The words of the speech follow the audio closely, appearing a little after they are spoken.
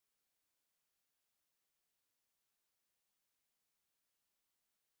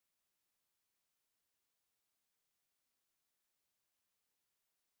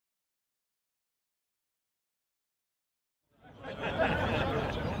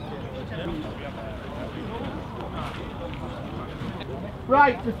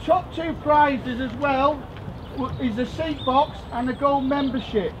Right, the top two prizes as well is a seat box and a gold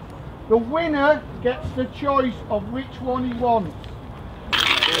membership. The winner gets the choice of which one he wants.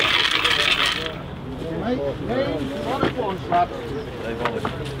 One at once, lads.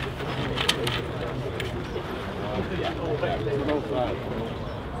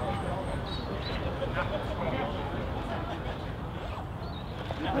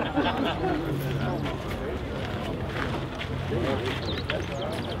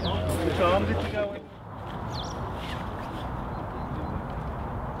 Which arm did you go in?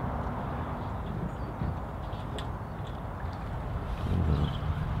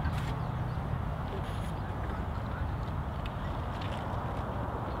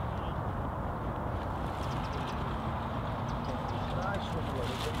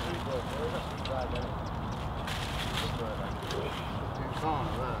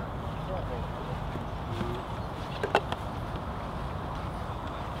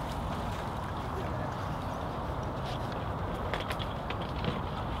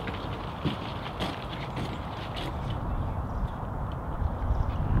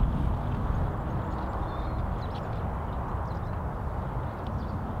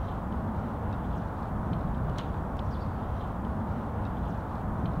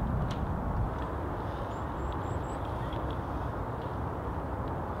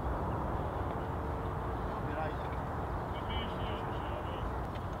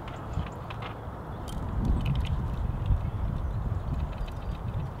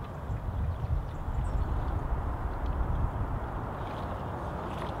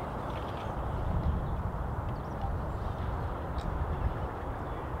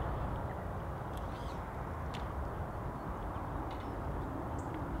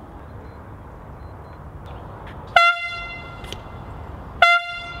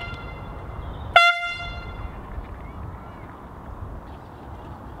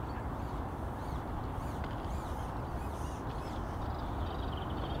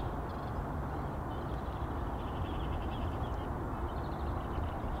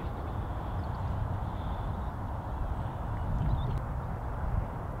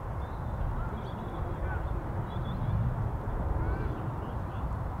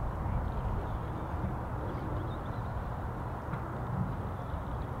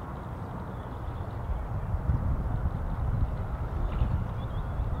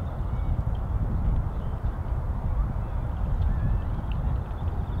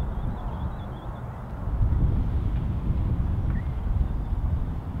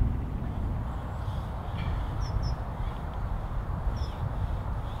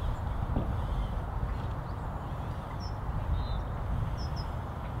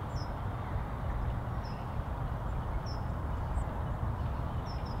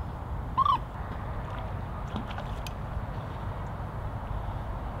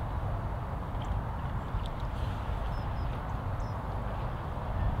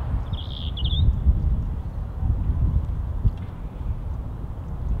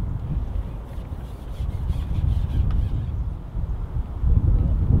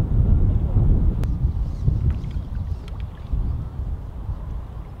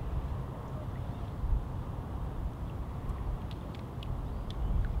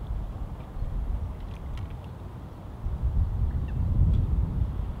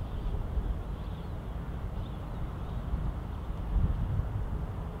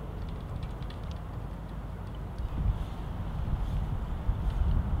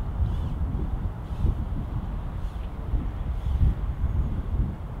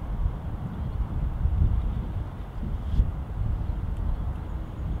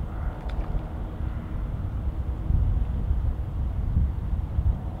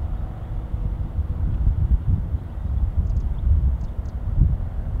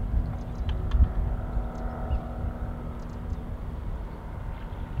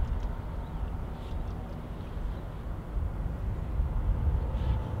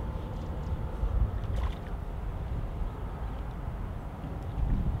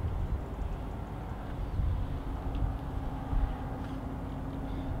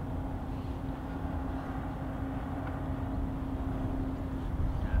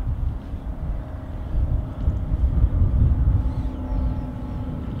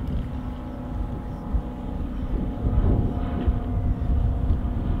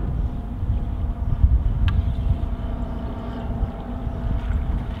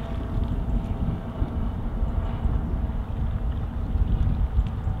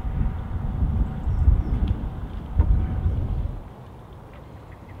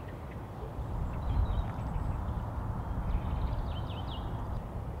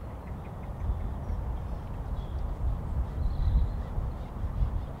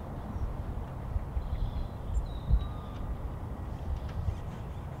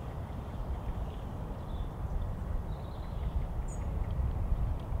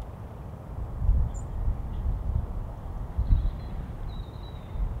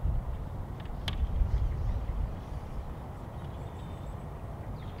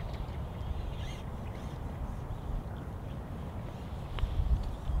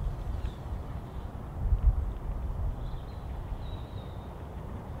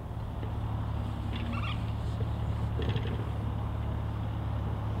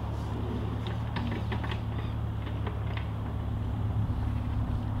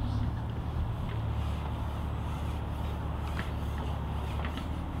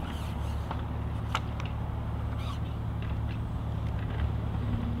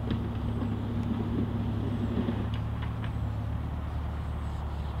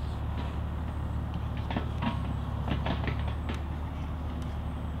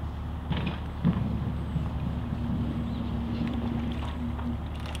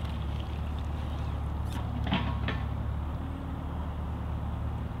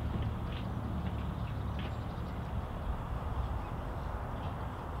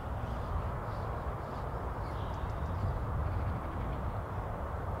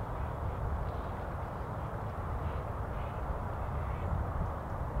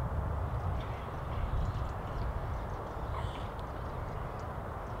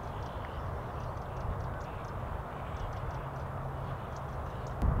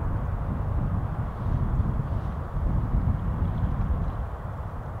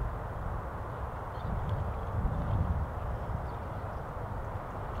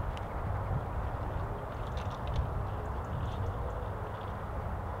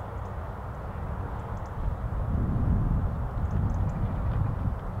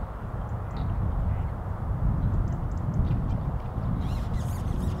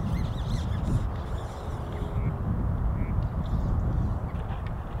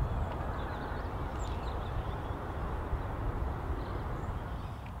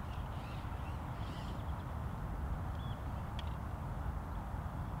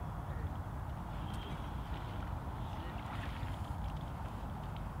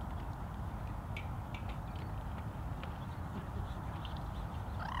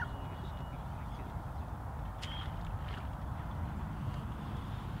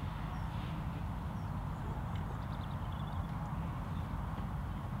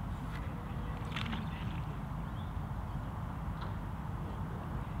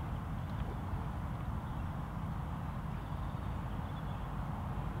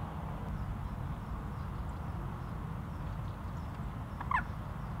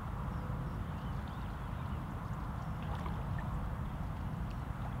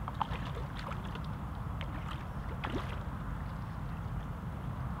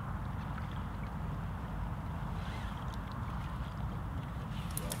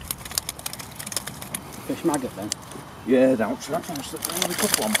 fish maggot then? Yeah, don't trap. I'll slip down a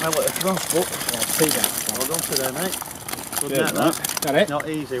couple on pellet across, but... Yeah, see that. Well done today, mate. Good Yeah, net, that. Got it? Not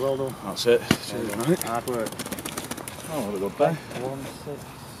easy, well done. That's it. Cheers, mate. Hard work. Oh, what a good day. 1, 6.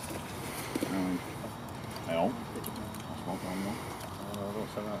 Hang on. That's not wrong one. Oh, no, don't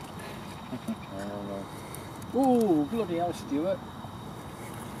say that. Oh, no. Ooh, bloody hell, Stuart.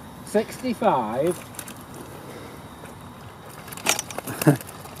 65.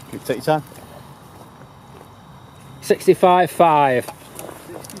 You take your time. 65.5. 65, 5.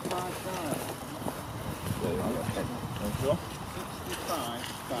 There you go. 65, 5.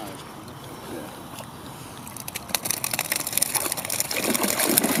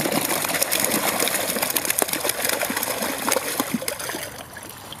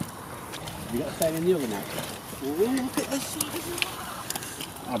 Have you got a same in the other net? Ooh, look at the size of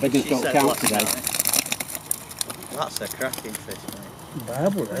that. Our biggest don't said count last today. night. That's a cracking fish, mate.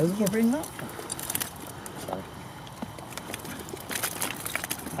 Bible, Where did you bring that from? Sorry.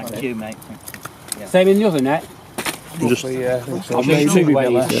 Thank you, mate. Yeah. Same in the other net? Just, I'll make two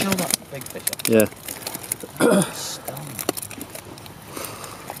ways. Show that big fish up. yeah.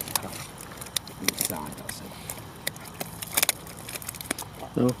 Side, that's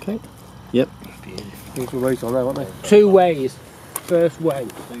it. Okay. Yep. These were weight on there, weren't they? Two ways. First way.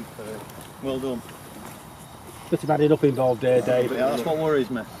 Super. Well done. Bit of added up involved there, Dave. Yeah, that's what worries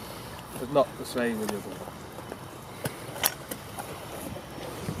me. It's not the same with the other one.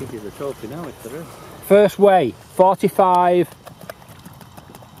 Give you the trophy now if there is. First way,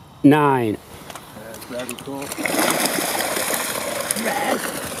 45.9. Very cool.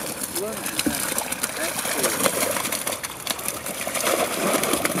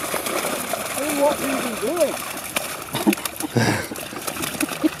 What are you doing?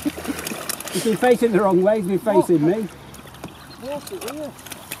 He's been facing the wrong way, he's been facing me. What's it here?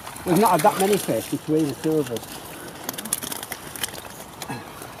 We've not had that many fish between the two of us.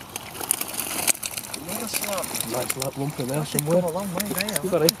 Another slab. Nice lap lump in there That's come somewhere. a long way there. You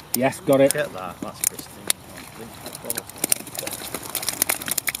got it? Yes, got it. Get that, that's pristine.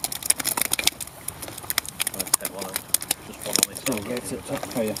 I'll take one on, just one on its own. Get it top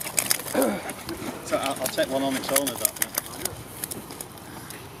for you. So I'll take one on its own as that.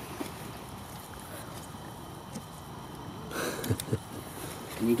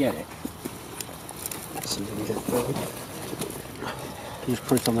 Can you get it? See if we can get forward. You just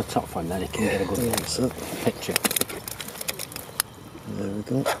put it on the top one, then it can get a good That's it. picture. There we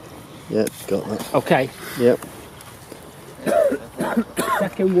go. Yep, got that. Okay, Yep.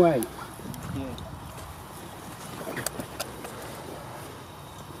 second way.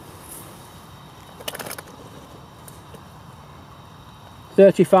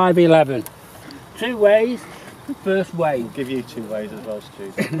 $35.11. Two ways. First way. I'll give you 2 ways as well,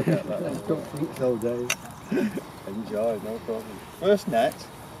 Stu. Don't forget that. Don't think so, Dave. Enjoy, no problem. First net.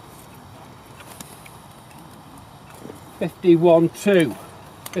 51.2.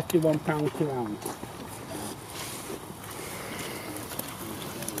 £51 per ounce.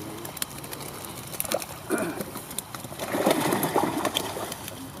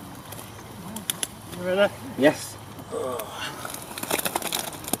 You ready? Yes.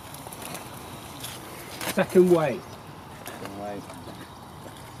 Second way. Second way.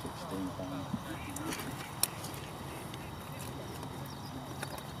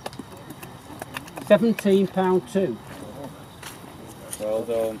 £17.2. Well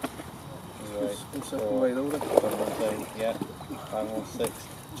done. The second way though, wasn't it? Yeah, 516.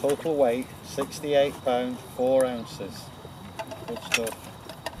 Total weight £68, 4 ounces. Good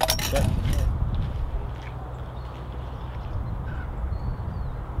stuff. Check.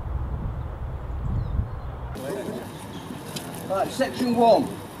 Right, section 1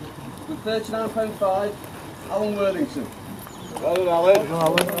 with £39.5, Alan Worthington. Well done, Alan.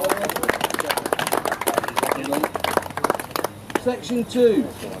 Section 2,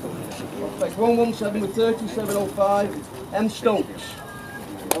 like 117 with 37.05, M. Stunks.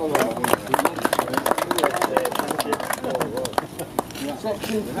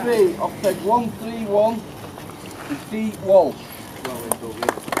 Section 3, off peg 131 with D. Walsh.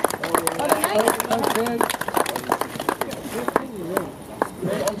 Okay.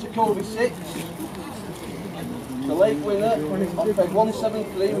 Right, on to Kobe 6. The late winner, off peg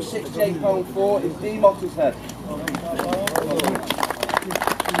 173 with £68.4 is D. Motter's Head.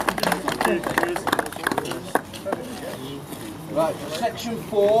 Right, section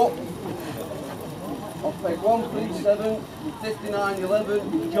 4, off peg 137 with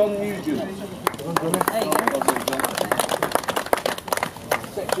 59.11 is John Nugent.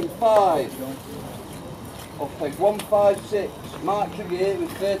 Section 5, off peg 156, Mark Tregear with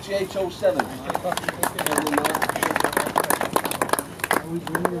 38.07.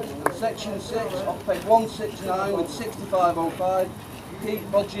 Section 6 off peg 169 with 6505,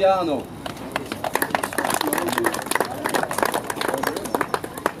 Pete Boggiano.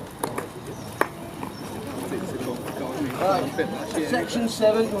 Right. Section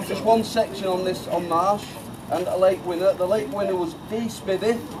 7, there was just one section on this on Marsh and a lake winner. The lake winner was D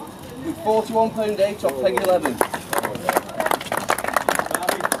Smithy with £41.8 off peg 11.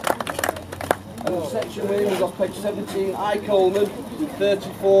 And the section winner was off peg 17, I Coleman with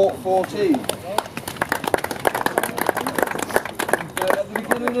 34.14. At the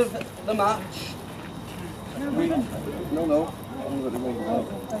beginning of the match,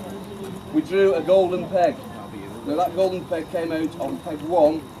 we drew a golden peg. Now that golden peg came out on peg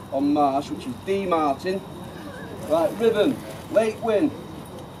 1 on Marsh, which is D Martin. Right, ribbon, late win,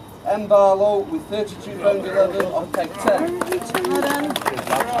 M Barlow with £32.11 on peg 10.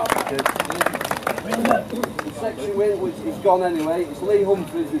 The section win, which is gone anyway, it's Lee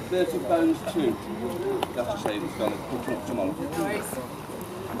Humphries with £30.2. You have to say it's gone, put it up tomorrow.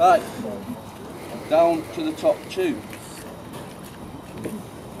 Right, down to the top 2.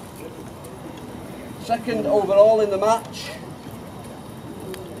 Second overall in the match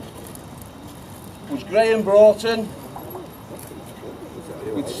was Graham Broughton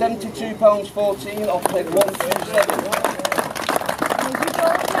with £72.14 off peg 127.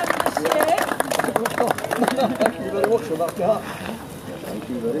 Thank you very much for that, Cat. Thank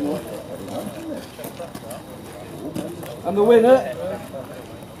you very much. And the winner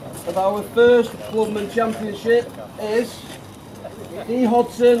of our first Clubman Championship is D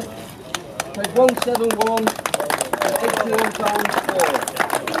Hodson, peg 171 and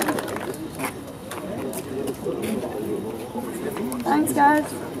 £81.4. Thanks, guys.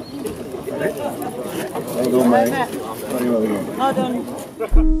 Well done, mate. Very well done. Well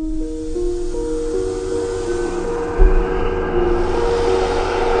done.